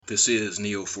This is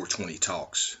Neo 420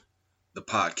 Talks, the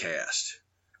podcast,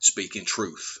 speaking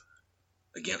truth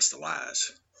against the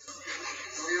lies.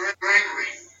 You're angry.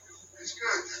 That's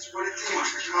good. That's what it is.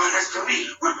 God, that's to me.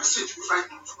 What if I said you was right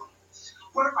now?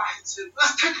 What if I had said,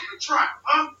 let's take it to trial,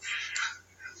 huh?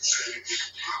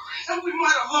 And we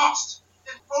might have lost.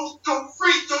 And both go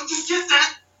free. Don't you get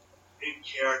that? Didn't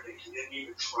care, Nick. You didn't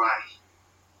even try.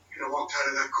 You could have walked out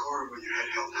of that corridor with your head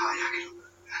held high. I could have lived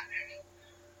with that, Nick.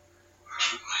 I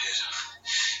keep my head up.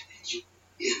 And you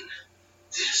in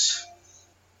this.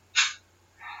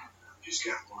 Just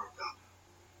got warmed up.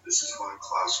 This is Von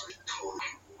Klaus with Total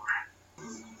War. I'm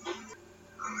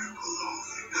going to pull the whole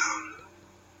thing down.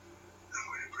 I'm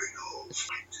going to bring the whole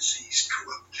fight disease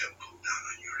corrupt temple down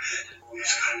on your head.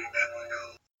 It's got to be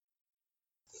biblical.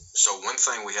 So one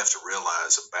thing we have to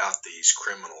realize about these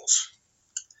criminals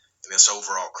and this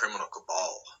overall criminal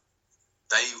cabal,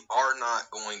 they are not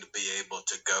going to be able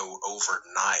to go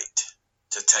overnight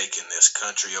to taking this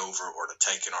country over or to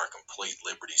taking our complete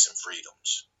liberties and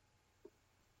freedoms.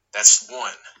 That's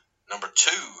one. Number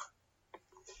two,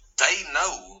 they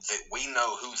know that we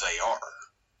know who they are.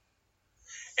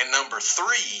 And number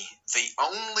three, the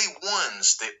only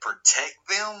ones that protect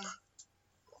them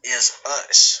is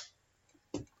us.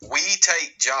 We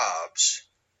take jobs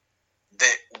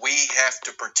that we have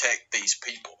to protect these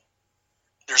people.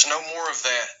 There's no more of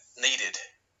that needed.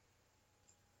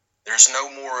 There's no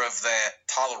more of that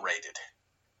tolerated.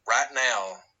 Right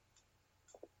now,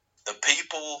 the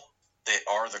people that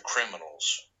are the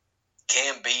criminals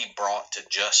can be brought to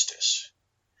justice.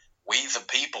 We, the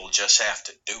people, just have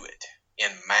to do it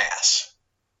in mass.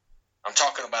 I'm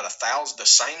talking about 1,000, the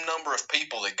same number of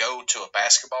people that go to a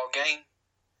basketball game.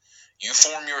 You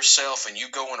form yourself and you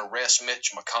go and arrest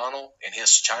Mitch McConnell and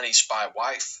his Chinese spy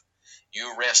wife.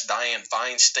 You arrest Dianne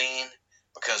Feinstein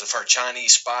because of her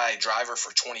Chinese spy driver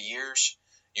for 20 years.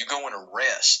 You go and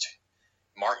arrest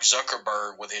Mark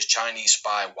Zuckerberg with his Chinese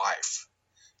spy wife.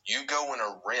 You go and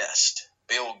arrest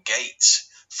Bill Gates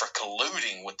for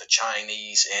colluding with the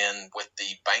Chinese and with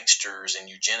the banksters and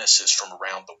eugenicists from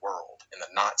around the world in the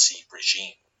Nazi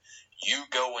regime. You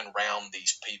go and round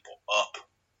these people up.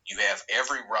 You have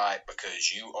every right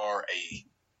because you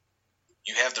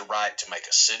have the right to make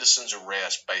a citizen's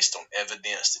arrest based on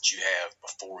evidence that you have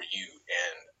before you.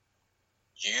 And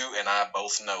you and I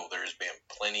both know there's been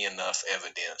plenty enough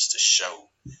evidence to show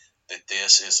that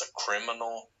this is a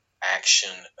criminal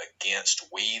action against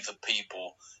we the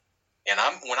people. And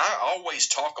when I always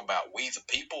talk about we the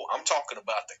people, I'm talking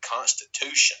about the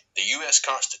Constitution, the U.S.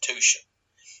 Constitution,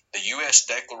 the U.S.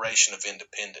 Declaration of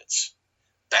Independence.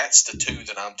 That's the two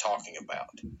that I'm talking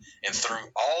about. And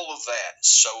through all of that,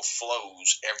 so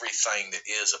flows everything that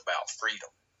is about freedom.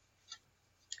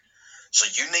 So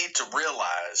you need to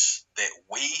realize that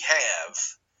we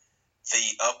have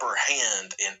the upper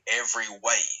hand in every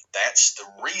way. That's the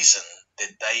reason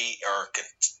that they are,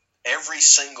 every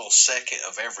single second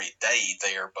of every day,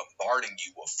 they are bombarding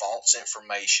you with false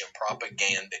information,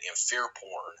 propaganda, and fear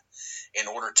porn in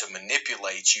order to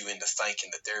manipulate you into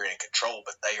thinking that they're in control,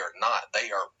 but they are not.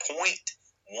 They are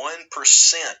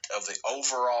 0.1% of the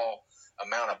overall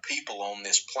amount of people on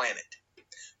this planet.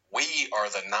 We are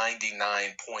the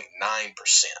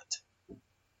 99.9%.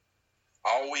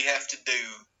 All we have to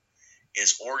do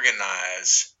is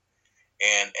organize,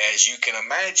 and as you can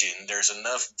imagine, there's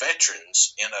enough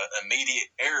veterans in an immediate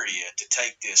area to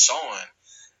take this on.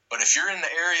 But if you're in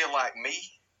the area like me,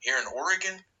 here in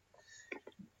Oregon,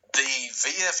 the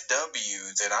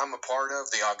VFW that I'm a part of,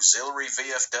 the auxiliary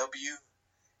VFW,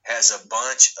 has a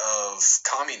bunch of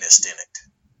communists in it.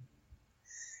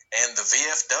 And the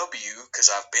VFW, because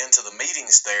I've been to the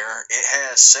meetings there, it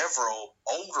has several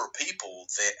older people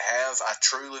that have, I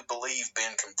truly believe,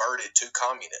 been converted to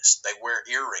communists. They wear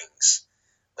earrings.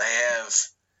 They have,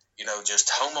 just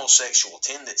homosexual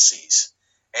tendencies.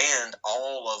 And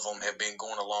all of them have been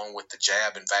going along with the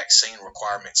jab and vaccine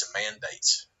requirements and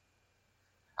mandates.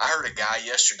 I heard a guy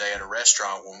yesterday at a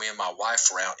restaurant when me and my wife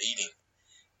were out eating,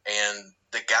 and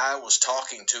the guy was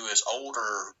talking to his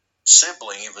older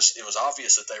sibling. It was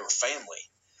obvious that they were family,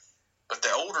 but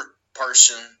the older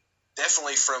person,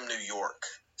 definitely from New York,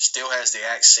 still has the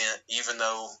accent, even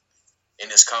though in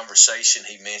his conversation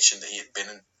he mentioned that he had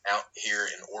been out here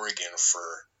in Oregon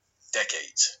for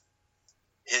decades.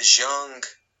 His young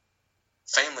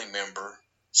family member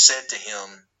said to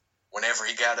him whenever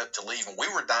he got up to leave, and we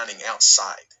were dining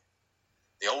outside,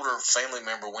 the older family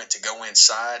member went to go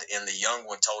inside, and the young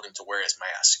one told him to wear his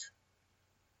mask.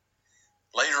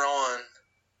 Later on,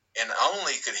 and I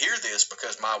only could hear this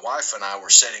because my wife and I were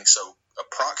sitting so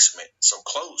approximate, so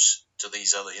close to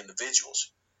these other individuals.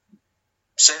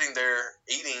 sitting there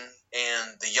eating,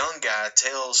 and the young guy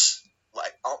tells,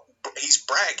 like, he's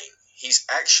bragging. He's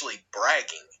actually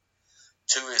bragging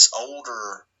to his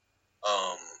older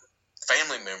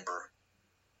family member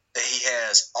that he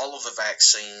has all of the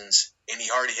vaccines and he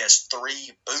already has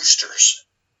 3 boosters.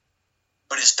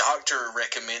 But his doctor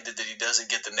recommended that he doesn't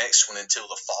get the next one until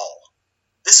the fall.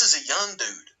 This is a young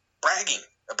dude bragging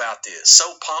about this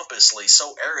so pompously,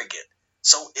 so arrogant,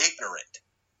 so ignorant.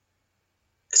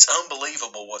 It's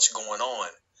unbelievable what's going on.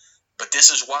 But this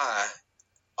is why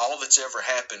all that's ever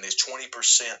happened is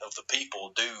 20% of the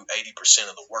people do 80%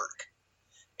 of the work.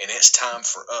 And it's time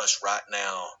for us right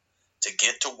now to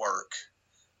get to work,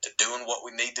 to doing what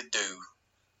we need to do,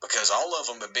 because all of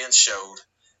them have been showed.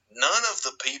 None of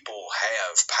the people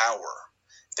have power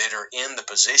that are in the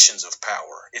positions of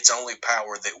power. It's only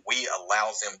power that we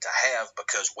allow them to have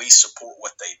because we support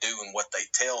what they do and what they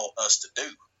tell us to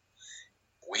do.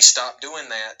 We stop doing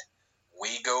that.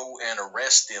 We go and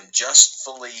arrest them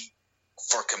justly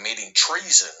for committing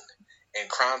treason and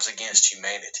crimes against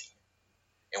humanity.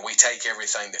 And we take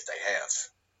everything that they have.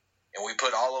 And we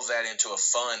put all of that into a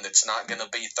fund that's not going to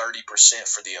be 30%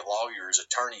 for the lawyers'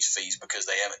 attorney's fees because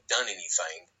they haven't done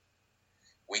anything.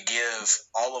 We give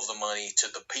all of the money to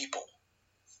the people.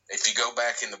 If you go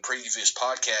back in the previous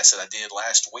podcast that I did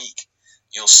last week,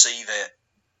 you'll see that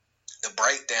the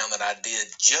breakdown that I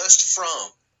did just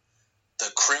from the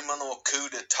criminal coup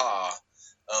d'etat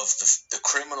of the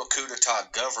criminal coup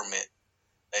d'etat government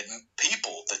and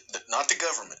people, not the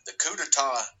government, the coup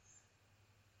d'etat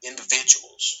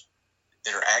individuals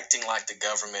that are acting like the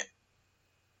government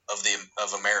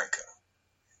of America.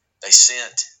 They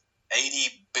sent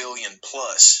 80 billion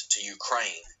plus to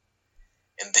Ukraine.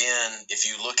 And then if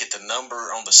you look at the number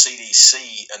on the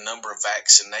CDC, a number of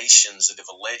vaccinations that have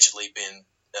allegedly been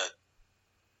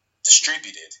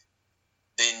distributed,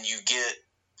 then you get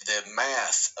the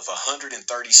math of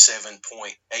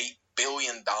 $137.8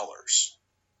 billion.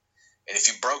 And if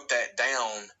you broke that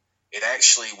down, it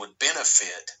actually would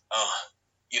benefit,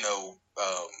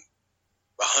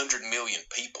 100 million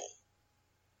people,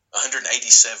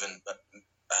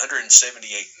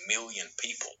 178 million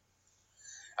people.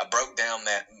 I broke down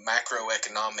that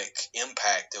macroeconomic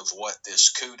impact of what this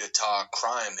coup d'etat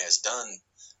crime has done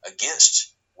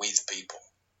against we the people.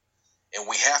 And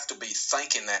we have to be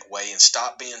thinking that way and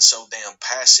stop being so damn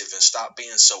passive and stop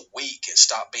being so weak and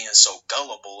stop being so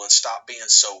gullible and stop being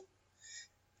so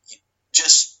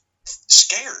just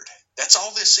scared. That's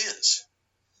all this is.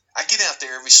 I get out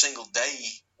there every single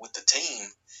day with the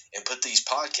team and put these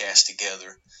podcasts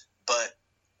together, but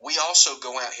we also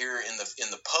go out here in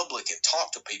the public and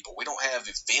talk to people. We don't have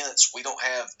events. We don't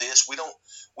have this. We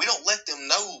don't let them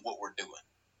know what we're doing.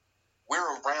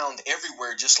 We're around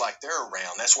everywhere just like they're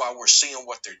around. That's why we're seeing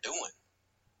what they're doing.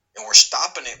 And we're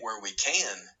stopping it where we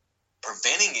can,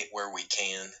 preventing it where we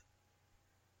can.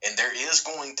 And there is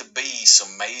going to be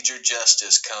some major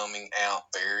justice coming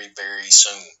out very, very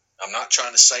soon. I'm not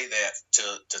trying to say that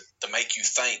to make you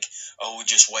think, oh,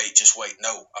 just wait.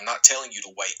 No, I'm not telling you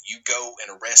to wait. You go and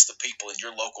arrest the people in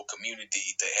your local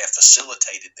community that have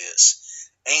facilitated this.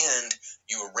 And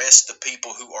you arrest the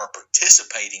people who are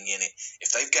participating in it.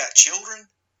 If they've got children,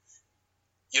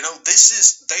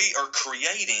 they are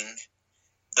creating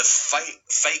the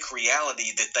fake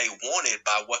reality that they wanted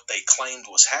by what they claimed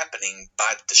was happening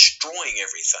by destroying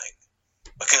everything.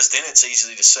 Because then it's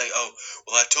easy to say, oh,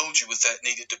 well, I told you that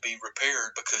needed to be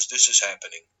repaired because this is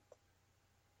happening.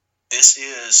 This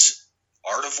is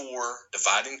art of war,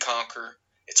 divide and conquer.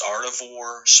 It's art of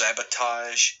war,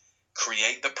 sabotage,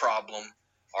 create the problem,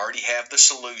 already have the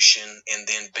solution, and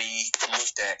then be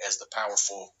looked at as the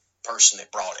powerful person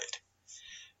that brought it.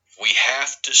 We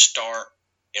have to start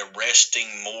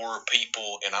arresting more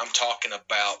people, and I'm talking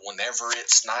about whenever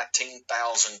it's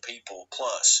 19,000 people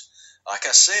plus. Like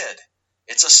I said,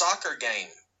 it's a soccer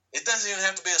game. It doesn't even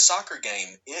have to be a soccer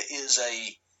game. It is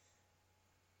a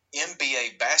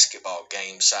NBA basketball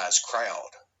game size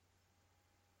crowd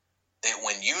that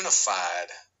when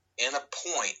unified in a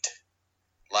point,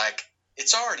 like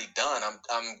it's already done.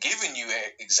 I'm giving you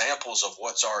examples of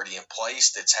what's already in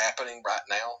place that's happening right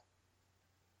now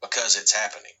because it's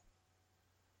happening.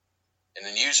 And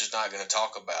the news is not going to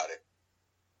talk about it,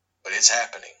 but it's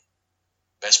happening.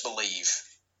 Best believe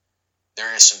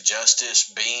there is some justice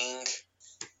being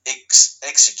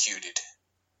executed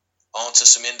onto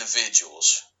some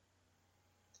individuals,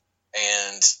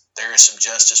 and there is some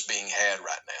justice being had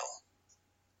right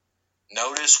now.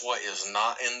 Notice what is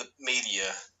not in the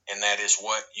media, and that is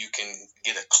what you can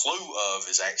get a clue of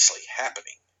is actually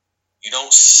happening. You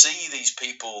don't see these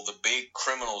people, the big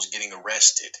criminals, getting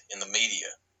arrested in the media.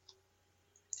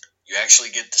 You actually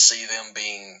get to see them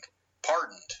being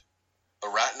pardoned.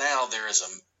 But right now, there is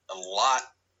a lot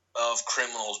of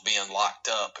criminals being locked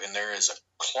up, and there is a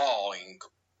clawing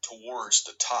towards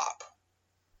the top.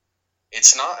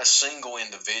 It's not a single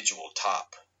individual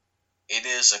top. It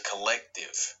is a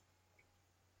collective.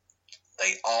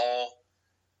 They all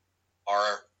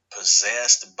are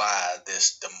possessed by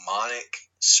this demonic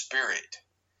spirit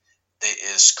that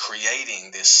is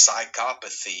creating this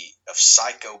psychopathy of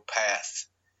psychopath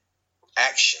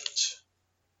actions,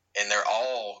 and they're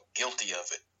all guilty of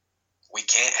it. We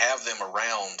can't have them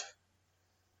around.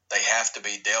 They have to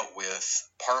be dealt with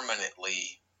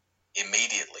permanently,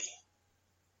 immediately.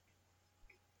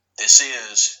 This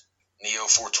is Neo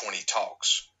 420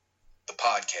 Talks, the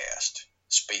podcast,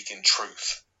 speaking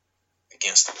truth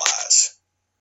against the lies.